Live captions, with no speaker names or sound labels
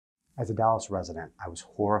As a Dallas resident, I was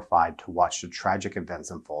horrified to watch the tragic events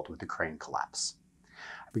unfold with the crane collapse.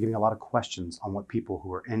 I've been getting a lot of questions on what people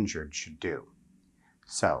who are injured should do.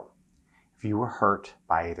 So, if you were hurt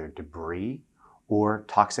by either debris or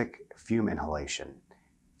toxic fume inhalation,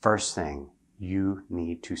 first thing, you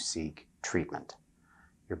need to seek treatment.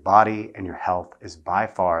 Your body and your health is by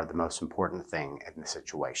far the most important thing in the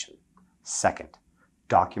situation. Second,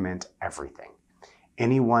 document everything.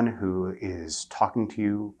 Anyone who is talking to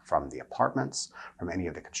you from the apartments, from any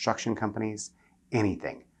of the construction companies,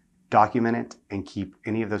 anything, document it and keep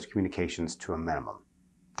any of those communications to a minimum.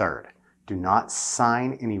 Third, do not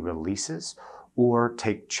sign any releases or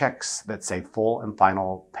take checks that say full and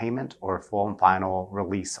final payment or full and final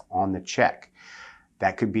release on the check.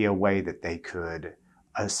 That could be a way that they could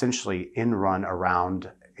essentially run around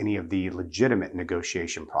any of the legitimate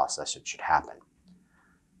negotiation process that should happen.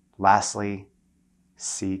 Lastly,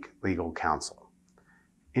 seek legal counsel.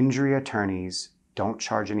 Injury attorneys don't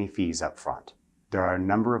charge any fees up front. There are a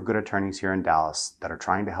number of good attorneys here in Dallas that are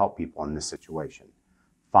trying to help people in this situation.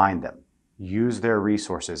 Find them, use their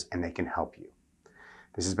resources, and they can help you.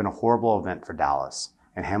 This has been a horrible event for Dallas,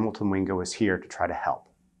 and Hamilton Wingo is here to try to help.